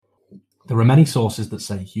There are many sources that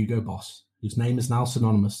say Hugo Boss, whose name is now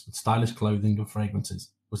synonymous with stylish clothing and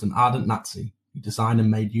fragrances, was an ardent Nazi who designed and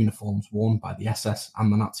made uniforms worn by the SS and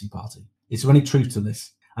the Nazi Party. Is there any truth to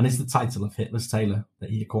this? And is the title of Hitler's tailor that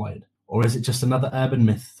he acquired? Or is it just another urban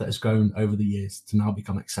myth that has grown over the years to now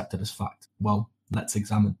become accepted as fact? Well, let's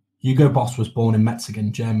examine. Hugo Boss was born in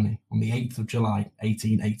Metzingen, Germany on the 8th of July,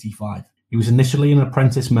 1885. He was initially an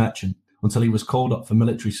apprentice merchant until he was called up for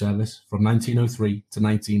military service from 1903 to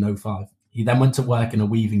 1905. He then went to work in a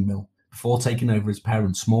weaving mill before taking over his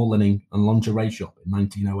parents' small linen and lingerie shop in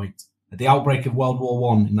 1908. At the outbreak of World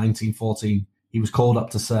War I in 1914, he was called up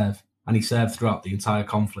to serve, and he served throughout the entire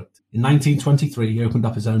conflict. In 1923, he opened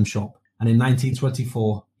up his own shop, and in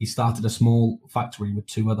 1924, he started a small factory with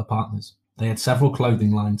two other partners. They had several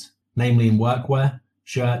clothing lines, namely in workwear,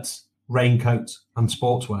 shirts, raincoats, and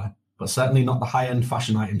sportswear, but certainly not the high-end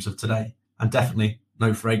fashion items of today, and definitely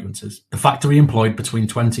no fragrances. The factory employed between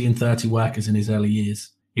 20 and 30 workers in his early years.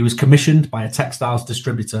 He was commissioned by a textiles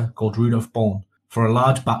distributor called Rudolf Born for a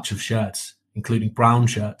large batch of shirts, including brown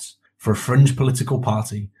shirts, for a fringe political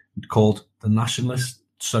party called the Nationalist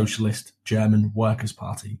Socialist German Workers'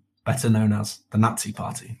 Party, better known as the Nazi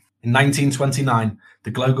Party. In 1929, the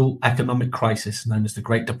global economic crisis known as the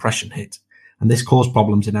Great Depression hit, and this caused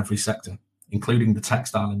problems in every sector, including the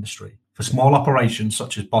textile industry. For small operations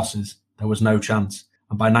such as Boss's, there was no chance,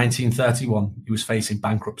 and by 1931, he was facing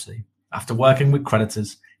bankruptcy. After working with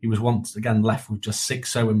creditors, he was once again left with just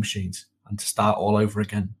 6 sewing machines and to start all over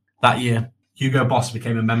again. That year, Hugo Boss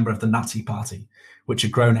became a member of the Nazi Party, which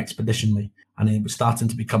had grown expeditionally, and it was starting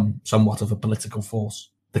to become somewhat of a political force.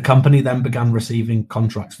 The company then began receiving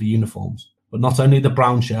contracts for uniforms, but not only the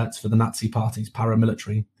brown shirts for the Nazi Party's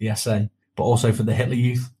paramilitary, the SA, but also for the Hitler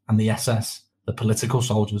Youth and the SS, the political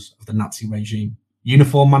soldiers of the Nazi regime.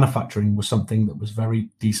 Uniform manufacturing was something that was very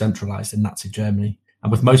decentralized in Nazi Germany,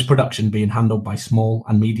 and with most production being handled by small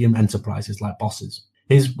and medium enterprises like Boss's.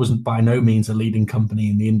 His was by no means a leading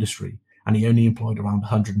company in the industry, and he only employed around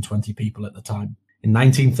 120 people at the time. In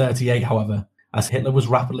 1938, however, as Hitler was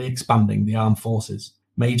rapidly expanding the armed forces,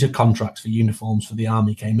 major contracts for uniforms for the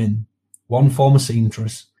army came in. One former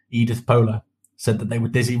seamstress, Edith Pohler, said that they were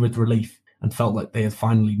dizzy with relief and felt like they had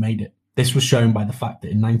finally made it. This was shown by the fact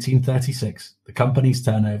that in 1936, the company's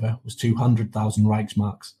turnover was 200,000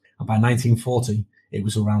 Reichsmarks, and by 1940, it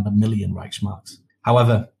was around 1 million Reichsmarks.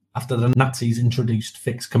 However, after the Nazis introduced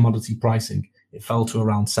fixed commodity pricing, it fell to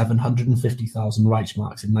around 750,000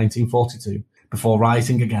 Reichsmarks in 1942, before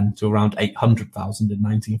rising again to around 800,000 in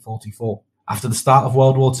 1944. After the start of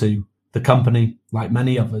World War II, the company, like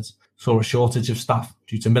many others, saw a shortage of staff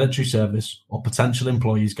due to military service or potential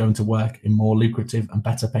employees going to work in more lucrative and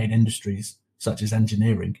better paid industries, such as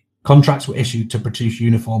engineering. Contracts were issued to produce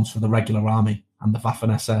uniforms for the regular army and the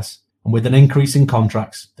Waffen SS, and with an increase in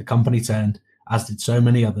contracts, the company turned, as did so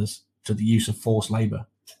many others, to the use of forced labour.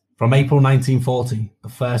 From April 1940, the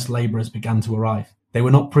first labourers began to arrive. They were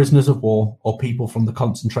not prisoners of war or people from the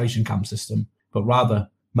concentration camp system, but rather,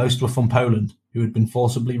 most were from Poland, who had been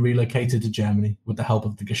forcibly relocated to Germany with the help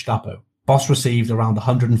of the Gestapo. Boss received around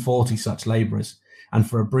 140 such labourers, and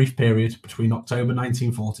for a brief period between October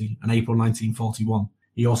 1940 and April 1941,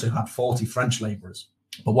 he also had 40 French labourers.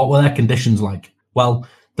 But what were their conditions like? Well,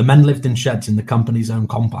 the men lived in sheds in the company's own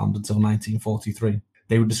compound until 1943.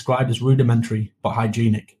 They were described as rudimentary but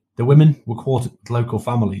hygienic. The women were quartered with local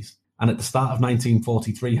families, and at the start of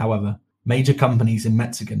 1943, however, major companies in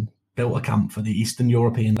Metzingen built a camp for the Eastern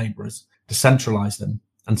European labourers to centralise them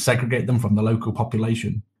and segregate them from the local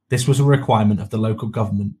population. This was a requirement of the local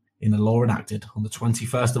government in a law enacted on the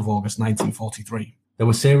 21st of August 1943. There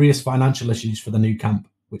were serious financial issues for the new camp,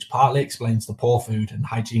 which partly explains the poor food and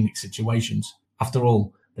hygienic situations. After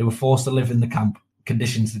all, they were forced to live in the camp.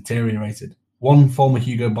 Conditions deteriorated. One former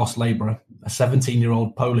Hugo Boss labourer, a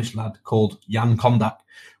 17-year-old Polish lad called Jan Kondak,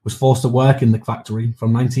 was forced to work in the factory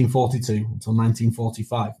from 1942 until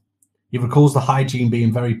 1945. He recalls the hygiene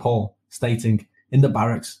being very poor, stating, "In the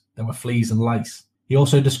barracks, there were fleas and lice." He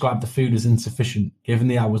also described the food as insufficient, given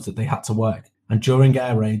the hours that they had to work, and during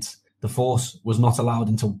air raids, the force was not allowed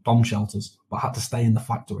into bomb shelters, but had to stay in the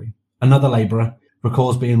factory. Another labourer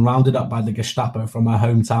recalls being rounded up by the Gestapo from her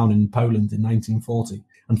hometown in Poland in 1940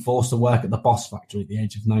 and forced to work at the Boss factory at the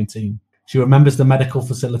age of 19. She remembers the medical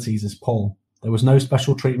facilities as poor. There was no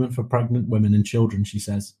special treatment for pregnant women and children, she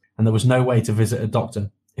says, and there was no way to visit a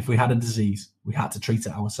doctor. If we had a disease, we had to treat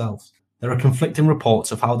it ourselves. There are conflicting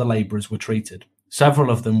reports of how the labourers were treated. Several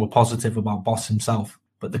of them were positive about Boss himself,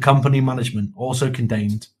 but the company management also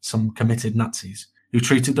condemned some committed Nazis who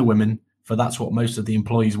treated the women, for that's what most of the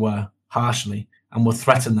employees were, harshly, and would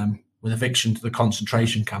threaten them with eviction to the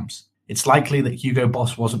concentration camps It's likely that Hugo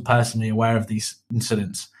Boss wasn't personally aware of these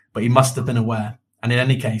incidents, but he must have been aware, and in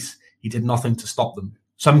any case, he did nothing to stop them.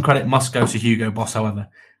 Some credit must go to Hugo Boss, however,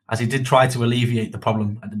 as he did try to alleviate the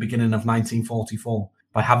problem at the beginning of 1944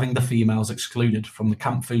 by having the females excluded from the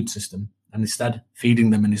camp food system and instead feeding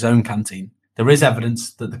them in his own canteen. There is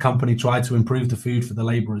evidence that the company tried to improve the food for the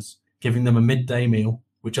labourers, giving them a midday meal,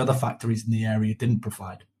 which other factories in the area didn't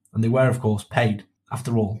provide, and they were, of course, paid.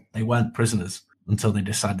 After all, they weren't prisoners until they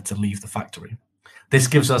decided to leave the factory. This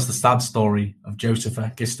gives us the sad story of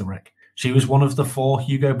Josepha Gisterek. She was one of the 4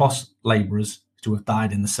 Hugo Boss labourers to have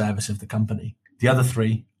died in the service of the company. The other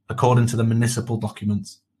 3, according to the municipal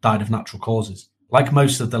documents, died of natural causes. Like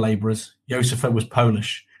most of the labourers, Josepha was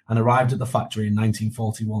Polish and arrived at the factory in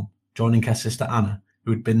 1941, joining her sister Anna,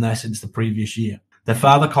 who had been there since the previous year. Their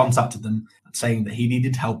father contacted them saying that he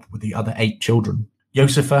needed help with the other 8 children.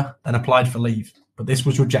 Josepha then applied for leave, but this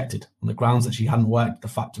was rejected on the grounds that she hadn't worked at the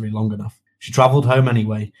factory long enough. She travelled home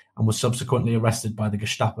anyway and was subsequently arrested by the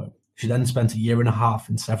Gestapo. She then spent a year and a half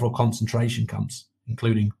in several concentration camps,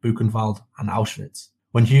 including Buchenwald and Auschwitz.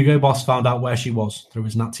 When Hugo Boss found out where she was through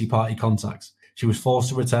his Nazi party contacts, she was forced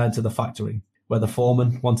to return to the factory, where the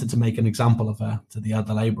foreman wanted to make an example of her to the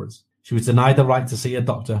other labourers. She was denied the right to see a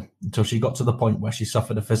doctor until she got to the point where she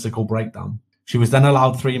suffered a physical breakdown. She was then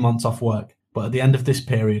allowed 3 months off work, but at the end of this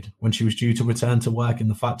period, when she was due to return to work in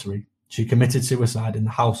the factory, she committed suicide in the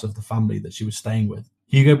house of the family that she was staying with.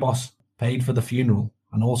 Hugo Boss paid for the funeral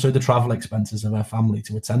and also the travel expenses of her family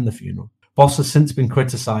to attend the funeral. Boss has since been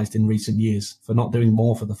criticised in recent years for not doing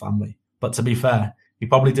more for the family, but to be fair, he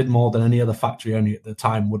probably did more than any other factory owner at the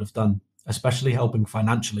time would have done, especially helping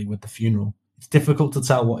financially with the funeral. It's difficult to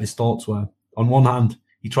tell what his thoughts were. On one hand,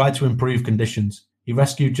 he tried to improve conditions. He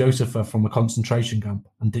rescued Josepha from a concentration camp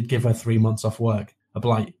and did give her 3 months off work, a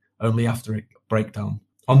blight, only after a breakdown.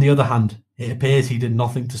 On the other hand, it appears he did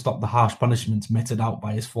nothing to stop the harsh punishments meted out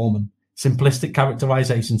by his foreman. Simplistic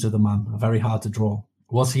characterizations of the man are very hard to draw.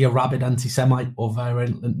 Was he a rabid anti-Semite or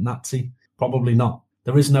virulent Nazi? Probably not.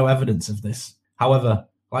 There is no evidence of this. However,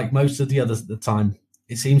 like most of the others at the time,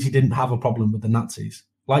 it seems he didn't have a problem with the Nazis.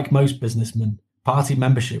 Like most businessmen, party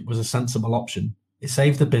membership was a sensible option. It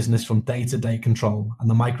saved the business from day-to-day control and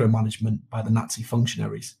the micromanagement by the Nazi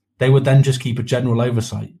functionaries. They would then just keep a general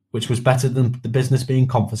oversight, which was better than the business being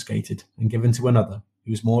confiscated and given to another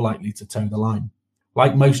who was more likely to toe the line.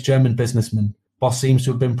 Like most German businessmen, Boss seems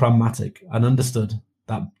to have been pragmatic and understood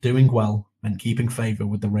that doing well meant keeping favour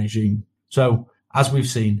with the regime. So, as we've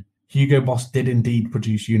seen, Hugo Boss did indeed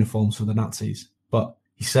produce uniforms for the Nazis, but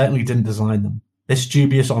he certainly didn't design them. This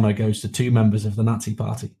dubious honour goes to 2 members of the Nazi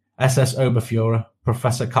Party, SS Oberfuhrer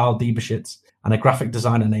Professor Karl Diebeschitz and a graphic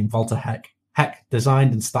designer named Walter Heck. Heck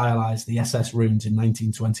designed and stylized the SS runes in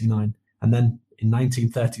 1929, and then in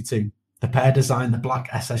 1932, the pair designed the black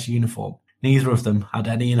SS uniform. Neither of them had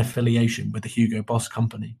any affiliation with the Hugo Boss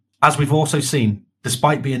company. As we've also seen,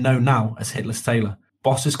 despite being known now as Hitler's tailor,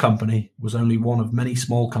 Boss's company was only one of many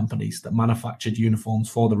small companies that manufactured uniforms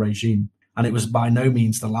for the regime, and it was by no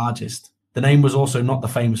means the largest. The name was also not the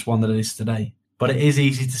famous one that it is today, but it is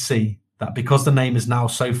easy to see that because the name is now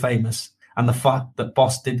so famous, and the fact that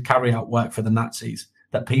Boss did carry out work for the Nazis,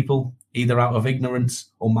 that people, either out of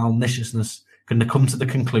ignorance or maliciousness, can come to the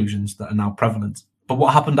conclusions that are now prevalent. But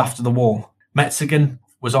what happened after the war? Metzingen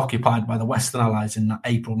was occupied by the Western Allies in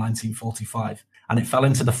April 1945, and it fell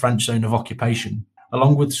into the French zone of occupation.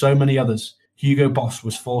 Along with so many others, Hugo Boss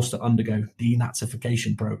was forced to undergo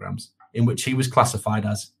denazification programs, in which he was classified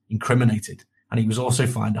as incriminated, and he was also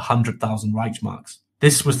fined 100,000 Reichsmarks.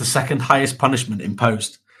 This was the second highest punishment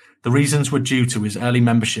imposed. The reasons were due to his early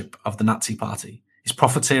membership of the Nazi Party, his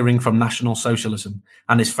profiteering from National Socialism,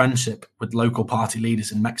 and his friendship with local party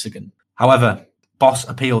leaders in Mexico. However, Boss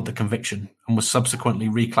appealed the conviction and was subsequently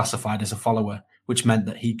reclassified as a follower, which meant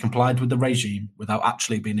that he complied with the regime without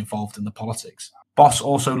actually being involved in the politics. Boss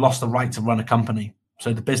also lost the right to run a company,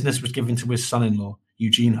 so the business was given to his son-in-law,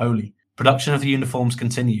 Eugene Holy. Production of the uniforms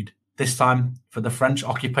continued, this time for the French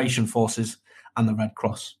occupation forces and the Red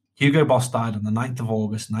Cross. Hugo Boss died on the 9th of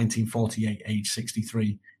August 1948, aged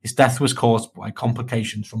 63. His death was caused by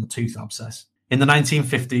complications from a tooth abscess. In the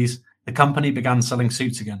 1950s, the company began selling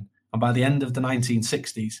suits again, and by the end of the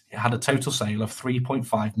 1960s, it had a total sale of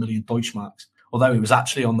 3.5 million Deutschmarks, although it was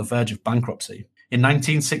actually on the verge of bankruptcy. In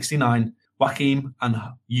 1969, Joachim and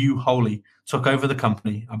Hugh Holy took over the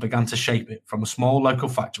company and began to shape it from a small local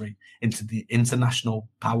factory into the international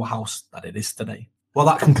powerhouse that it is today. Well,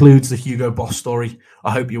 that concludes the Hugo Boss story.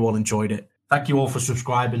 I hope you all enjoyed it. Thank you all for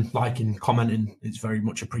subscribing, liking, commenting. It's very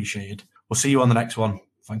much appreciated. We'll see you on the next one.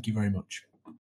 Thank you very much.